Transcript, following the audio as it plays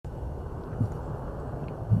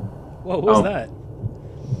Whoa, what was that?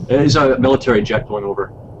 It's a military jet going over.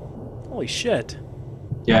 Holy shit.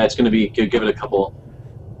 Yeah, it's going to be... Give it a couple...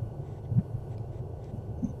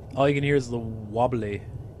 All you can hear is the wobbly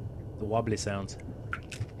sounds.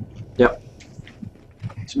 Yep.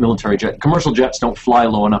 It's a military jet. Commercial jets don't fly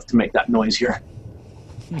low enough to make that noise here.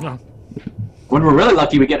 No. When we're really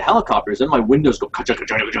lucky, we get helicopters, and my windows go... Are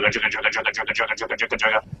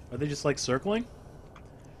they just like circling?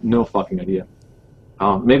 No fucking idea.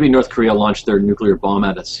 Maybe North Korea launched their nuclear bomb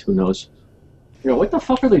at us. Who knows? You know, what the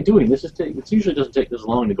fuck are they doing? It usually doesn't take this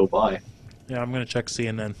long to go by. Yeah, I'm gonna check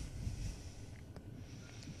CNN.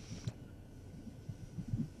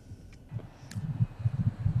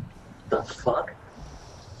 The fuck?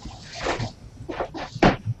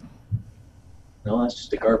 No, that's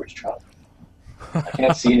just a garbage truck. I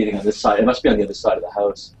can't see anything on this side. It must be on the other side of the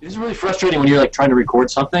house. It is really frustrating when you're like trying to record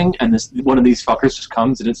something and one of these fuckers just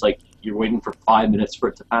comes and it's like you're waiting for 5 minutes for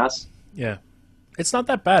it to pass. Yeah, it's not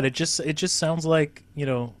that bad. It just sounds like, you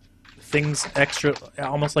know, things extra,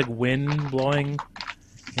 almost like wind blowing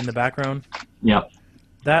in the background. Yeah.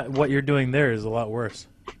 What you're doing there is a lot worse.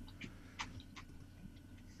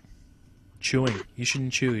 Chewing. You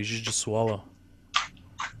shouldn't chew. You should just swallow.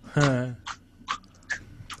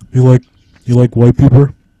 You like white people?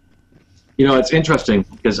 You know, it's interesting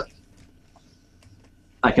because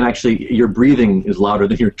I can actually... Your breathing is louder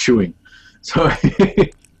than your chewing. So...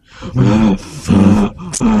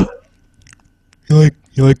 You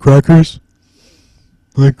like crackers?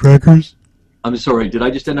 You like crackers? I'm sorry, did I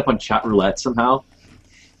just end up on chat roulette somehow?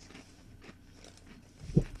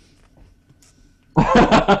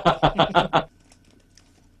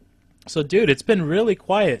 So, dude, it's been really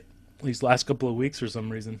quiet these last couple of weeks for some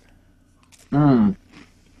reason. Hmm.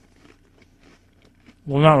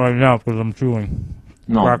 Well, not right now because I'm chewing.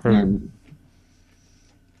 No. Cracker.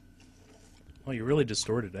 Oh, you're really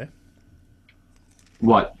distorted, eh?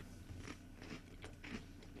 What?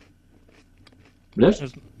 This?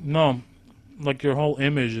 No, like your whole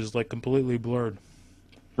image is like completely blurred.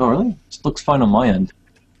 Oh, really? It looks fine on my end.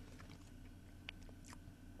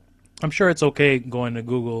 I'm sure it's okay going to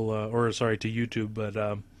Google, or sorry, to YouTube, but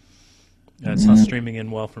yeah, it's not streaming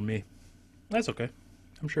in well for me. That's okay.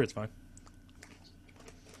 I'm sure it's fine.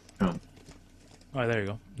 Oh. Oh, there you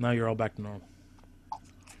go. Now you're all back to normal.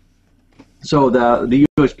 So the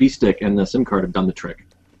USB stick and the SIM card have done the trick.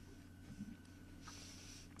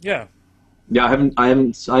 Yeah. Yeah, I haven't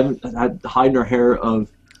had hide nor hair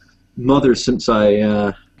of mother since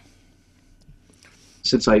I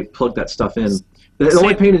plugged that stuff in. The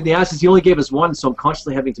only pain in the ass is he only gave us one, so I'm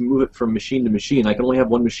constantly having to move it from machine to machine. I can only have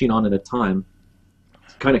one machine on at a time.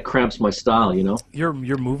 It kind of cramps my style, you know? You're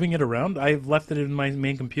moving it around? I've left it in my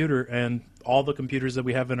main computer, and all the computers that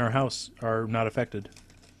we have in our house are not affected.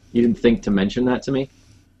 You didn't think to mention that to me?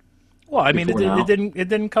 Well, I mean, it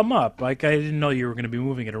didn't come up. Like, I didn't know you were going to be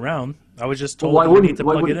moving it around. I was just told you need to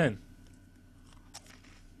plug it in.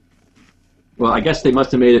 Well, I guess they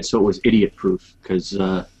must have made it so it was idiot-proof, because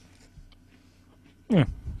yeah.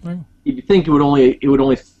 you'd think it would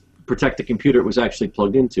only protect the computer it was actually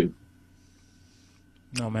plugged into.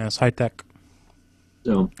 No, man, it's high tech.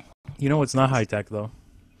 So, you know what's not high tech though?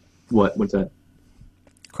 what? What's that?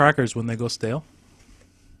 Crackers when they go stale.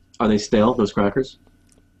 Are they stale, those crackers?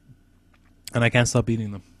 And I can't stop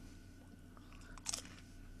eating them.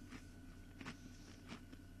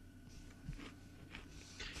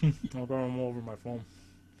 I'll throw them over my phone.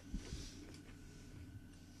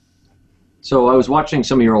 So I was watching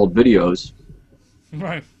some of your old videos.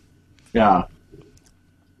 Right. Yeah.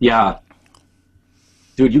 Yeah.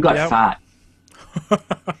 Dude, you got fat.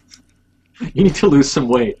 You need to lose some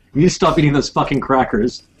weight. You need to stop eating those fucking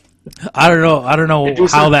crackers. I don't know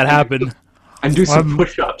how that happened. And do some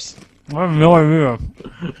push-ups. I have no idea.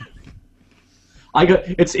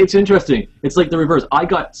 It's interesting. It's like the reverse. I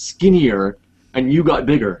got skinnier and you got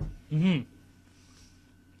bigger. Mm-hmm.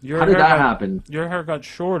 How did that happen? Your hair got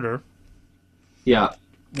shorter. Yeah.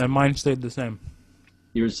 And mine stayed the same.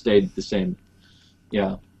 Yours stayed the same.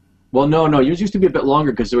 Yeah. Well, no. Yours used to be a bit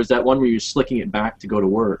longer because there was that one where you're slicking it back to go to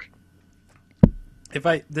work. I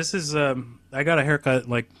got a haircut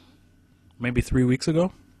like maybe 3 weeks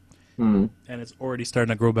ago. Hmm. And it's already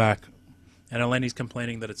starting to grow back. And Eleni's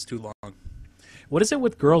complaining that it's too long. What is it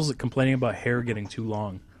with girls complaining about hair getting too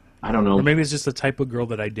long? I don't know. Or maybe it's just the type of girl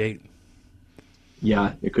that I date.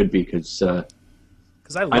 Yeah, it could be because I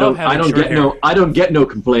don't get no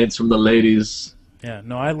complaints from the ladies. Yeah,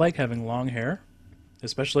 no, I like having long hair,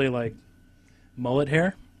 especially like mullet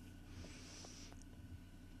hair.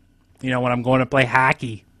 You know, when I'm going to play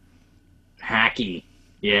hockey. Hockey,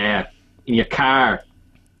 yeah, in your car.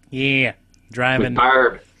 Yeah, driving. With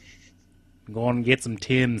Barb. Go on and get some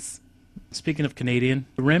Tims. Speaking of Canadian,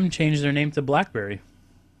 RIM changed their name to BlackBerry.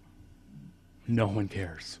 No one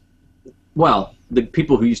cares. Well, the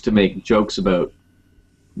people who used to make jokes about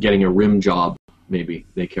getting a RIM job, maybe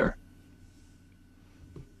they care.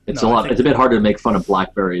 It's It's a bit harder to make fun of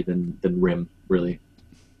BlackBerry than RIM, really.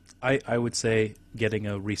 I would say getting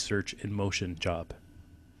a research in motion job.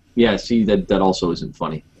 Yeah, see, that also isn't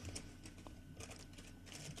funny.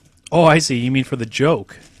 Oh, I see. You mean for the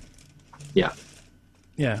joke? Yeah.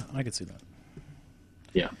 Yeah, I could see that.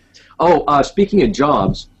 Yeah. Oh, speaking of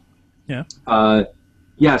jobs. Yeah.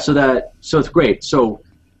 Yeah. So it's great. So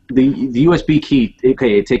the USB key.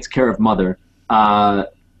 Okay, it takes care of Mother. I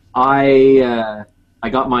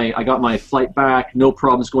got my flight back. No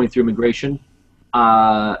problems going through immigration.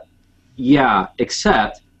 Yeah,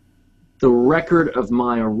 except the record of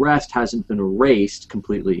my arrest hasn't been erased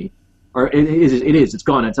completely, or it is. It's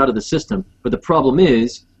gone. It's out of the system. But the problem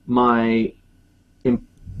is my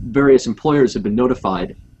various employers have been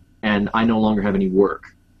notified, and I no longer have any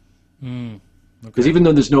work. Because even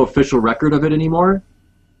though there's no official record of it anymore,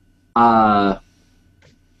 well,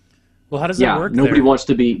 how does that work? Nobody wants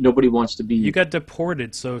to be. You got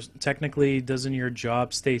deported, so technically, doesn't your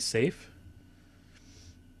job stay safe?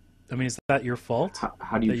 I mean, is that your fault?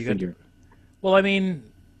 How do you figure? Well, I mean,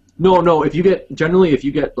 no. If you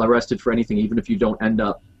get arrested for anything, even if you don't end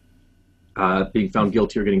up being found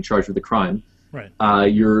guilty or getting charged with a crime, right? A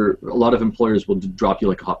lot of employers will drop you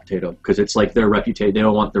like a hot potato because it's like their reputation. They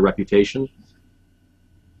don't want their reputation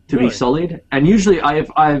to be sullied. And usually,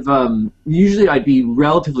 usually I'd be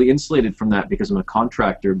relatively insulated from that because I'm a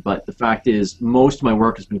contractor. But the fact is, most of my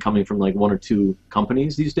work has been coming from like one or two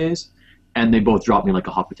companies these days, and they both drop me like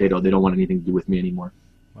a hot potato. They don't want anything to do with me anymore.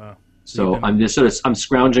 Wow. So I'm just I'm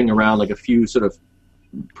scrounging around like a few sort of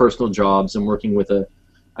personal jobs. I'm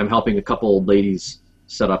helping a couple old ladies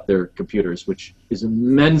set up their computers, which is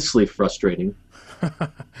immensely frustrating.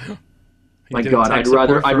 My God, I'd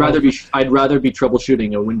rather be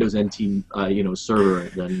troubleshooting a Windows NT server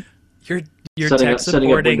than you're tech supporting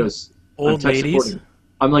Windows, old ladies.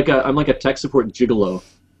 I'm like a tech support gigolo.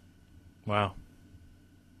 Wow.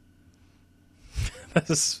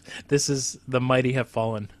 This is the mighty have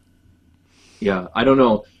fallen. Yeah, I don't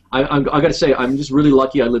know. I got to say, I'm just really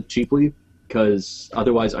lucky I live cheaply, because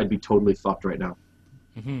otherwise I'd be totally fucked right now.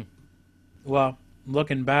 Mm-hmm. Well,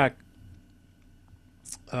 looking back,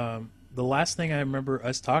 the last thing I remember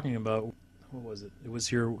us talking about, what was it? It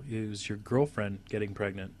was your girlfriend getting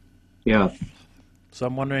pregnant. Yeah. So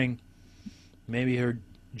I'm wondering, maybe her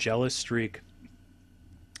jealous streak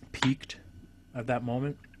peaked at that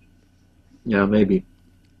moment. Yeah, maybe.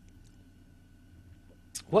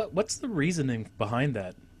 What's the reasoning behind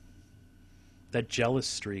that? That jealous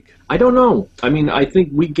streak? I don't know. I mean, I think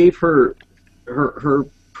we gave her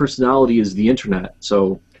personality is the internet.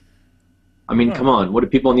 So, I mean, come on. What do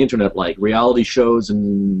people on the internet like? Reality shows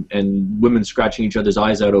and women scratching each other's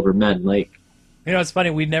eyes out over men. Like, it's funny.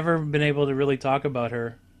 We've never been able to really talk about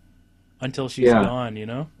her until she's gone.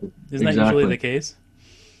 Isn't that usually the case?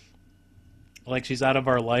 Like, she's out of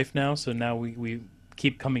our life now, so now we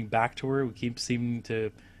keep coming back to her. We keep seeming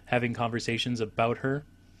to having conversations about her.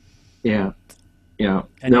 Yeah. Yeah.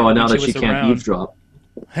 And now that she can't eavesdrop.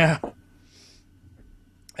 Yeah.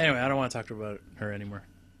 Anyway, I don't want to talk about her anymore.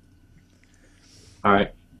 All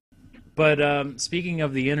right. But speaking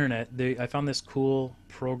of the internet, I found this cool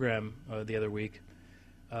program the other week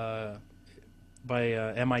by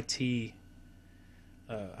MIT.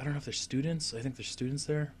 I don't know if they're students. I think there's students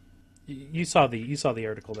there. You saw the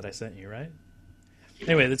article that I sent you, right?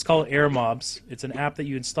 Anyway, it's called AirMobs. It's an app that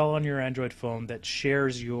you install on your Android phone that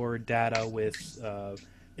shares your data with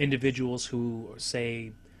individuals who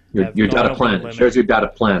say your data plan. It shares your data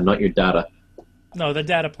plan, not your data. No, the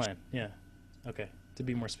data plan. Yeah. Okay. To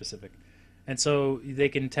be more specific, and so they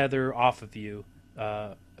can tether off of you,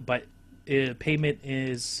 but payment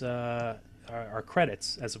is are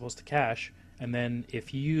credits as opposed to cash. And then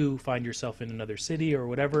if you find yourself in another city or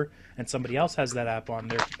whatever, and somebody else has that app on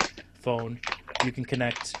their phone, you can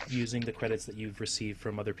connect using the credits that you've received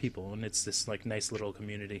from other people, and it's this like nice little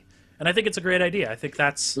community. And I think it's a great idea. I think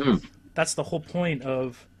that's the whole point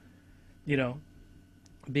of,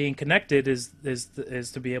 being connected is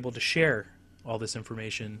to be able to share all this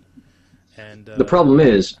information. And the problem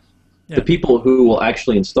is, the people who will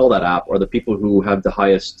actually install that app are the people who have the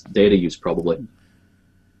highest data use, probably.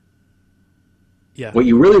 Yeah. What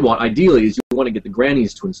you really want, ideally, is you want to get the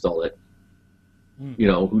grannies to install it.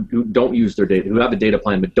 Who don't use their data, who have a data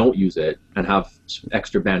plan but don't use it and have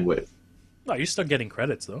extra bandwidth. No, you're still getting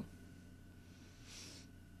credits though.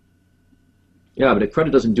 Yeah, but a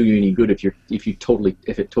credit doesn't do you any good if it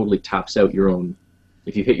totally taps out your own,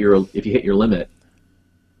 if you hit your limit.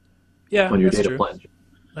 Yeah, on your that's data true. plan.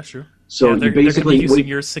 That's true. So yeah, they're basically going to be using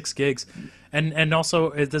your 6 gigs, and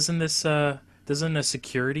also doesn't this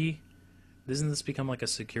become like a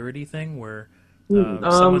security thing where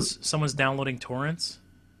someone's downloading torrents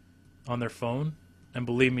on their phone? And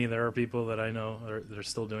believe me, there are people that I know that are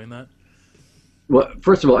still doing that. Well,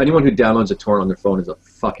 first of all, anyone who downloads a torrent on their phone is a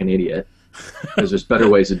fucking idiot, because there's better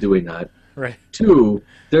ways of doing that. Right. 2,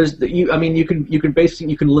 you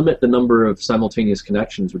can limit the number of simultaneous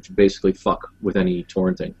connections, which basically fuck with any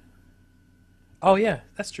torrenting. Oh yeah,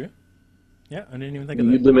 that's true. Yeah, I didn't even think of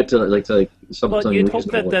that. You limit to something. But you'd hope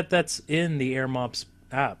that's in the AirMob's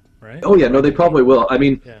app, right? Oh yeah, no, they probably will. I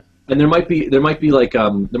mean, yeah. And there might be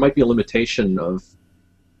a limitation of.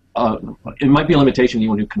 It might be a limitation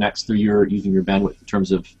anyone who connects through using your bandwidth in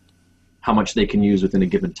terms of how much they can use within a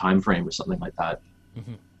given time frame or something like that.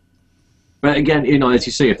 Mm-hmm. But again, as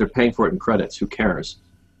you say, if they're paying for it in credits, who cares?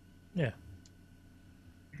 Yeah.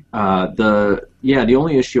 The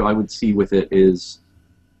only issue I would see with it is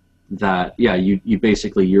that you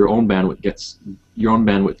basically your own bandwidth gets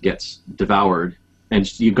devoured,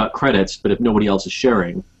 and you've got credits, but if nobody else is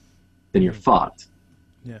sharing, then you're fucked.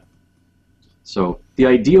 Yeah. So the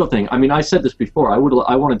ideal thing, I mean, I said this before, I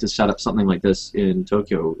wanted to set up something like this in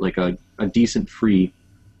Tokyo, like a decent free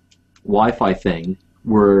Wi-Fi thing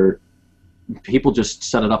where people just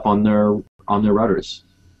set it up on their routers.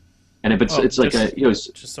 And if it's like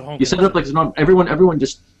just a home you set it up like everyone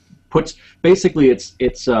just puts, basically it's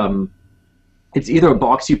either a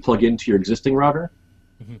box you plug into your existing router,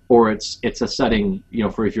 mm-hmm. or it's a setting,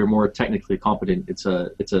 for if you're more technically competent, it's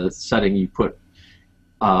a setting you put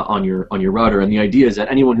on your router, and the idea is that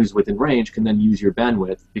anyone who's within range can then use your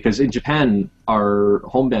bandwidth, because in Japan our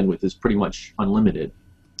home bandwidth is pretty much unlimited.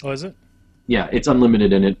 Oh, is it? Yeah, it's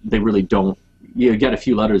unlimited, and they really don't. You get a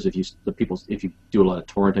few letters if you do a lot of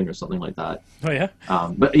torrenting or something like that. Oh yeah.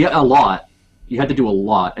 But yeah, a lot. You had to do a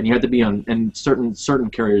lot, and you had to be on. And certain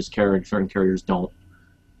carriers care, and certain carriers don't.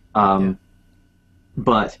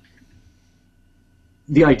 But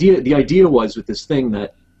the idea was with this thing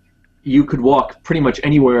that you could walk pretty much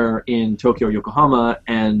anywhere in Tokyo or Yokohama,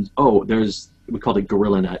 and we called it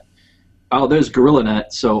Gorilla Net. Oh, there's Gorilla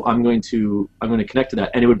Net, so I'm going to connect to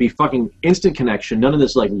that, and it would be fucking instant connection. None of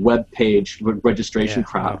this like web page registration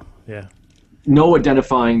crap. Oh, yeah. No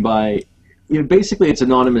identifying by, basically it's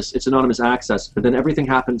anonymous. It's anonymous access, but then everything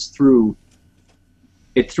happens through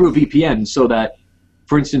a VPN, so that,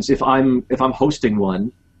 for instance, if I'm hosting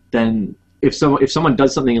one, then if someone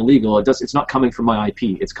does something illegal, it's not coming from my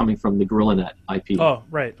IP. It's coming from the Gorilla Net IP. Oh,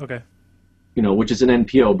 right. Okay. Which is an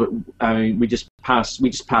NPO, but I mean, we just pass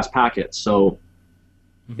packets, so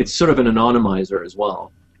mm-hmm. It's sort of an anonymizer as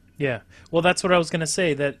well. Yeah, well, that's what I was going to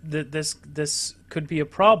say. That this could be a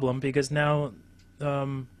problem, because now,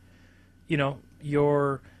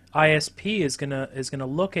 your ISP is gonna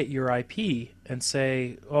look at your IP and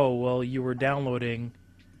say, oh, well, you were downloading,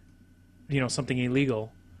 something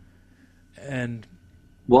illegal, and.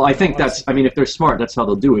 Well, I think if they're smart, that's how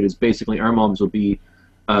they'll do it. Is basically AirMobs will be.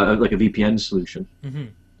 Like a VPN solution, mm-hmm.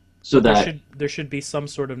 So that there should be some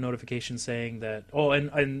sort of notification saying that. Oh,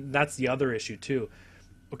 and that's the other issue too.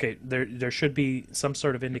 Okay, there should be some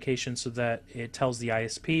sort of indication so that it tells the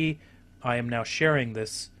ISP, I am now sharing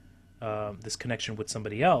this this connection with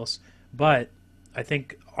somebody else. But I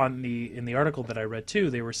think in the article that I read too,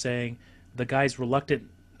 they were saying the guy's reluctant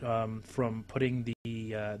from putting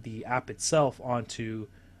the app itself onto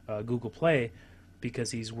Google Play,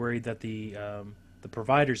 because he's worried that the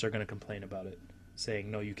providers are going to complain about it,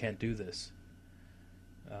 saying, no, you can't do this,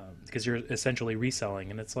 because you're essentially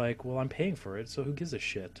reselling. And it's like, well, I'm paying for it, so who gives a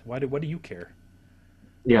shit? What do you care?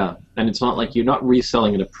 Yeah, and it's not like you're not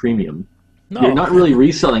reselling at a premium. No. You're not really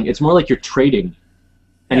reselling. It's more like you're trading,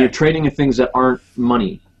 and you're trading in things that aren't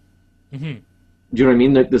money. Mm-hmm. Do you know what I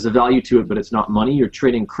mean? There's a value to it, but it's not money. You're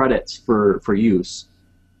trading credits for use.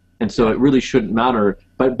 And so it really shouldn't matter.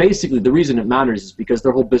 But basically, the reason it matters is because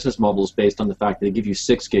their whole business model is based on the fact that they give you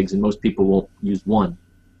 6 gigs and most people won't use 1.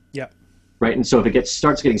 Yeah. Right? And so if it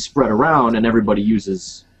starts getting spread around and everybody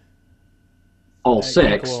uses all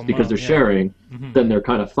 6 because they're sharing, mm-hmm. then they're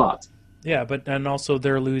kind of fucked. Yeah, and also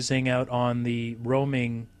they're losing out on the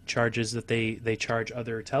roaming charges that they charge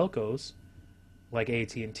other telcos, like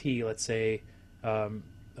AT&T. Let's say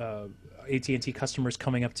AT&T customers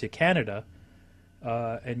coming up to Canada.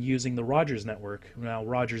 And using the Rogers network. Now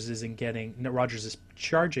Rogers is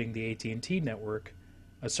charging the AT&T network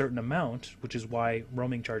a certain amount, which is why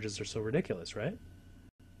roaming charges are so ridiculous, right?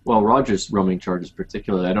 Well, Rogers roaming charges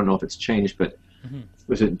particularly, I don't know if it's changed, but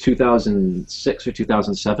Was it 2006 or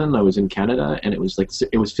 2007? I was in Canada, and it was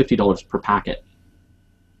 $50 per packet.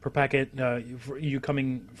 Per packet, you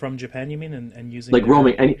coming from Japan, you mean, and using like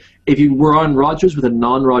roaming. And if you were on Rogers with a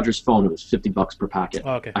non-Rogers phone, it was $50 per packet.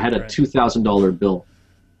 Oh, okay. I had a $2,000 bill.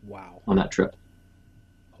 Wow. On that trip.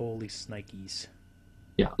 Holy snikes.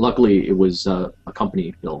 Yeah. Luckily, it was a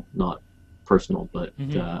company bill, not personal. But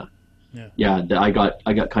I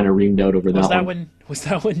got kind of reamed out over that one. Was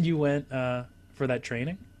that when you went for that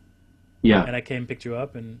training? Yeah. And I came, picked you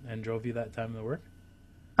up, and drove you that time to work.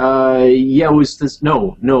 Yeah, it was this.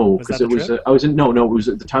 No, because it was. Trip? I was in. No, it was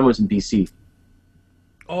at the time I was in BC.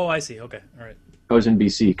 Oh, I see. Okay, all right. I was in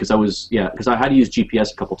BC because I had to use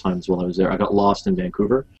GPS a couple times while I was there. I got lost in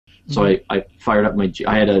Vancouver, so I fired up my.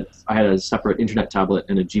 I had a separate internet tablet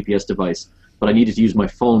and a GPS device, but I needed to use my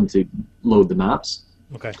phone to load the maps.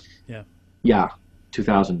 Okay. Yeah. Yeah,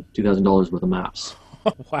 $2,000 worth of maps.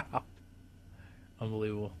 Wow.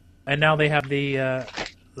 Unbelievable. And now they have the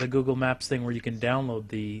Google Maps thing where you can download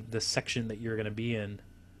the section that you're going to be in,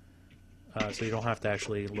 so you don't have to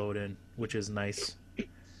actually load in, which is nice.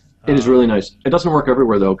 It is really nice. It doesn't work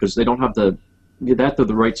everywhere though, because they don't have the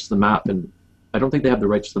rights to the map, and I don't think they have the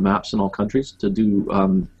rights to the maps in all countries to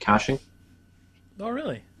do caching. Oh,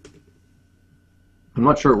 really? I'm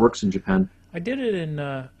not sure it works in Japan. I did it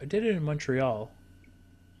in Montreal.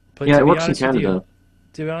 But yeah, it works in Canada.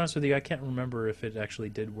 To be honest with you, I can't remember if it actually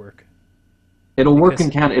did work. It'll work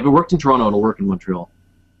in Canada. If it worked in Toronto, it'll work in Montreal.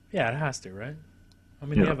 Yeah, it has to, right? I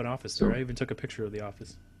mean, they have an office there. I even took a picture of the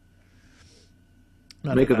office.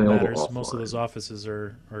 Not that matters. Most of those offices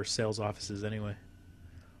are sales offices anyway.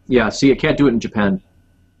 Yeah, see, it can't do it in Japan.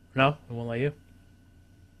 No? It won't let you?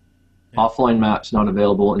 Yeah. Offline maps not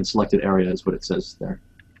available in selected area is what it says there.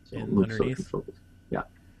 So underneath? Yeah.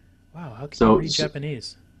 Wow, how can you read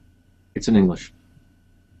Japanese? It's in English.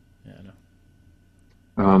 Yeah,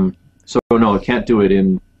 I know. So no, it can't do it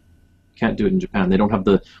in Japan. They don't have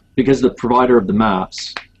because the provider of the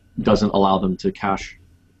maps doesn't allow them to cache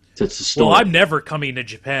to store. Well, I'm never coming to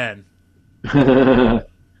Japan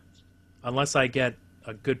unless I get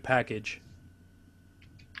a good package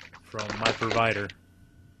from my provider.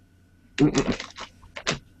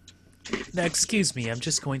 Now, excuse me, I'm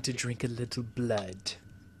just going to drink a little blood.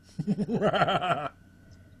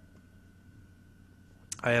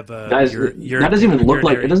 I have a. That doesn't even look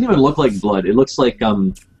like. It doesn't even look like blood. It looks like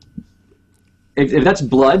If that's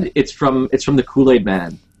blood, it's from the Kool-Aid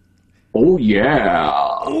Man. Oh yeah.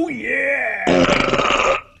 Oh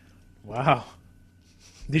yeah. Wow.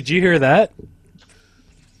 Did you hear that?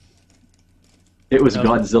 It was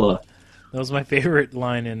Godzilla. That was my favorite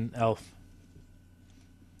line in Elf.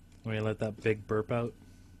 When he let that big burp out.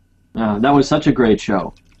 That was such a great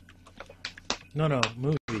show. No,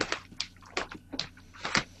 movie.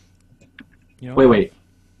 You know, wait.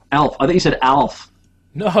 Alf. I thought you said Alf.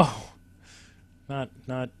 No.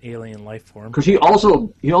 Not alien life form. Because he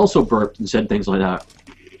also burped and said things like that.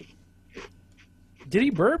 Did he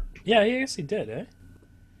burp? Yeah, I guess he did, eh?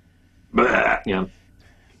 Yeah.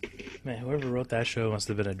 Man, whoever wrote that show must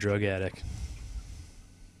have been a drug addict.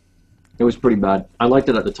 It was pretty bad. I liked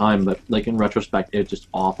it at the time, but like in retrospect, it's just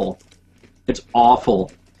awful. It's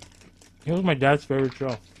awful. It was my dad's favorite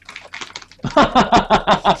show.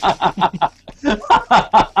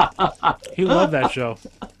 He loved that show.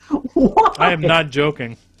 Why? I am not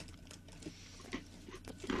joking.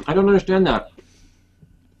 I don't understand that.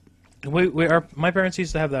 My parents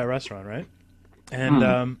used to have that restaurant, right? And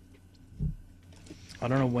I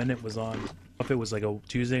don't know when it was on. If it was like a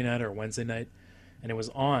Tuesday night or a Wednesday night, and it was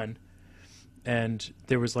on, and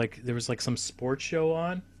there was like some sports show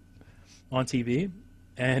on TV,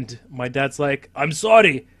 and my dad's like, "I'm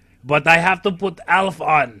sorry, but I have to put Alf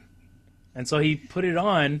on," and so he put it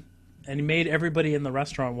on, and he made everybody in the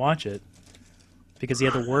restaurant watch it because he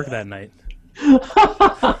had to work that night.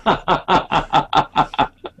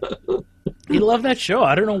 He loved that show.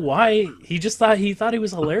 I don't know why. He just thought he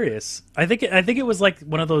was hilarious. I think it was like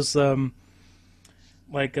one of those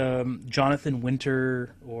Jonathan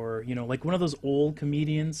Winter, or like one of those old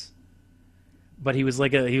comedians. But he was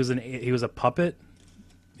like he was a puppet.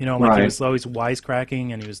 Right. He was always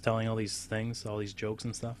wisecracking, and he was telling all these things, all these jokes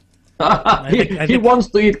and stuff. He wants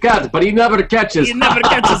to eat cat, but he never catches. He never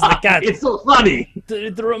catches the cat. It's so funny.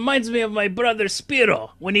 It reminds me of my brother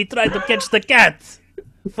Spiro when he tried to catch the cat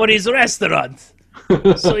for his restaurant,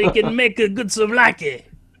 so he can make a good souvlaki.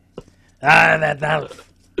 That Alf.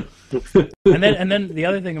 And then the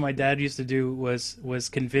other thing my dad used to do was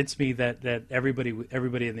convince me that everybody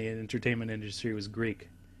in the entertainment industry was Greek.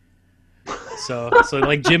 So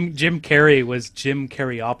like Jim Carrey was Jim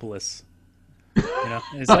Carreyopoulos. You know,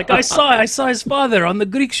 it's like I saw his father on the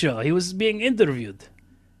Greek show. He was being interviewed.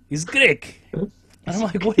 He's Greek. And I'm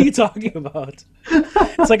like, what are you talking about?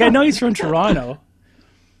 It's like I know he's from Toronto.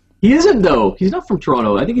 He isn't though. He's not from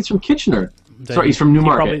Toronto. I think he's from Kitchener. Sorry, he's from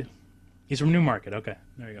Newmarket. He's from Newmarket. Okay,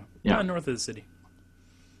 there you go. Yeah, Not north of the city.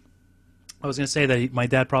 I was gonna say that my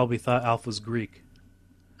dad probably thought Alf was Greek.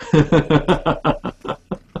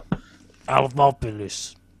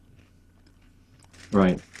 Alphopoulos.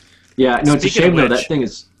 Right. Yeah. No, it's a shame though. That thing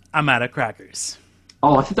is. I'm out of crackers.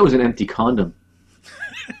 Oh, I thought that was an empty condom.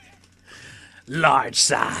 Large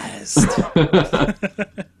sized.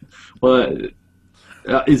 Well,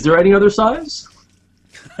 is there any other size?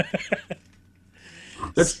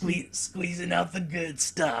 Squeezing out the good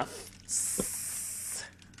stuff.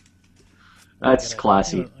 That's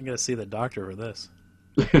classy. I'm gonna see the doctor for this.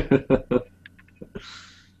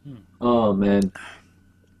 Oh man.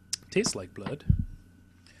 Tastes like blood.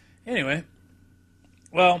 Anyway,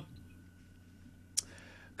 well,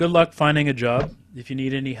 good luck finding a job. If you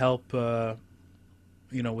need any help,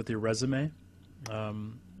 with your resume,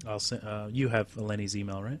 I'll send. You have Eleni's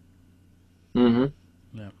email, right? Mm-hmm.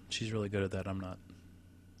 Yeah, she's really good at that. I'm not.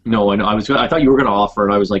 No, I know. I thought you were gonna offer,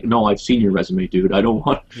 and I was like, no, I've seen your resume, dude. I don't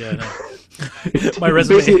want. Yeah, no. My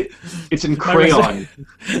resume. It's in crayon.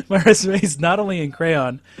 My resume is not only in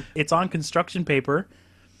crayon; it's on construction paper.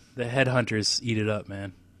 The headhunters eat it up,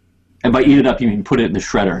 man. And by eat it up, you mean put it in the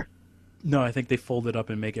shredder? No, I think they fold it up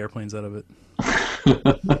and make airplanes out of it.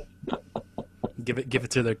 Give it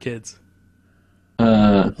to their kids.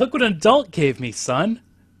 Look what an adult gave me, son.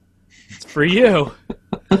 It's for you.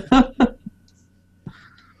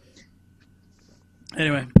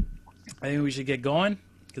 Anyway, I think we should get going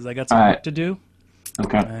because I got some work to do.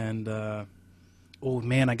 Okay. And oh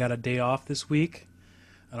man, I got a day off this week.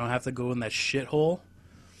 I don't have to go in that shithole.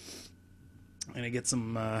 I'm gonna get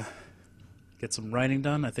some writing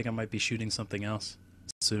done. I think I might be shooting something else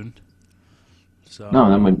soon. So no,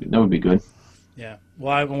 that would be good. Yeah.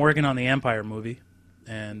 Well, I've been working on the Empire movie,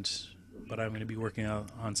 but I'm going to be working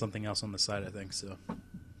on something else on the side, I think. So.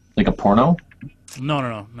 Like a porno?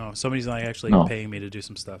 No. Somebody's like actually paying me to do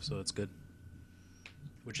some stuff, so it's good.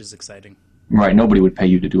 Which is exciting. Right. Nobody would pay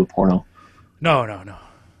you to do a porno. No.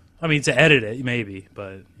 I mean, to edit it, maybe,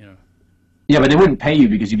 but you know. Yeah, but they wouldn't pay you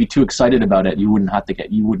because you'd be too excited about it. You wouldn't have to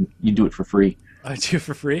you'd do it for free. I do it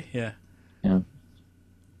for free? Yeah. Yeah.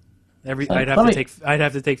 I'd have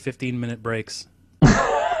to take 15-minute breaks.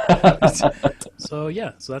 So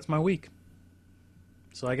yeah, so that's my week.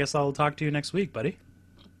 So I guess I'll talk to you next week, buddy.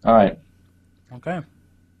 All right. Okay.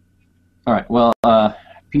 All right. Well,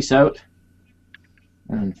 peace out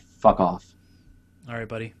and fuck off. All right,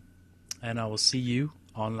 buddy. And I will see you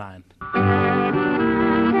online.